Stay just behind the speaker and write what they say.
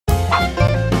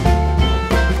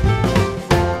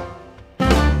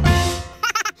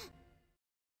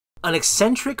An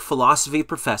eccentric philosophy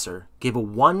professor gave a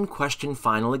one-question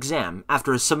final exam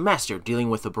after a semester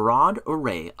dealing with a broad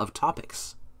array of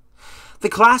topics. The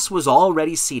class was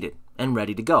already seated and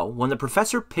ready to go when the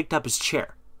professor picked up his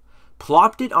chair,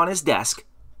 plopped it on his desk,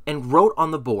 and wrote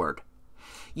on the board,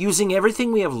 "Using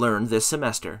everything we have learned this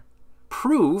semester,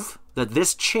 prove that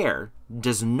this chair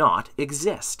does not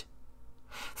exist."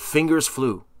 Fingers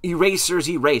flew, erasers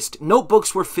erased,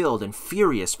 notebooks were filled in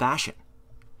furious fashion.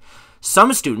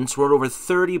 Some students wrote over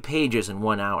 30 pages in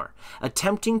 1 hour,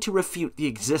 attempting to refute the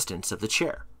existence of the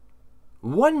chair.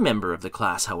 One member of the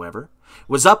class, however,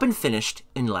 was up and finished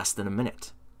in less than a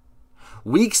minute.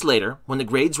 Weeks later, when the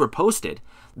grades were posted,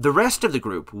 the rest of the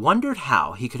group wondered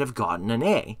how he could have gotten an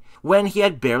A when he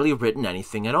had barely written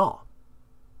anything at all.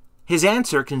 His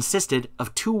answer consisted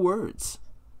of 2 words.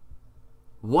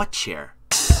 What chair?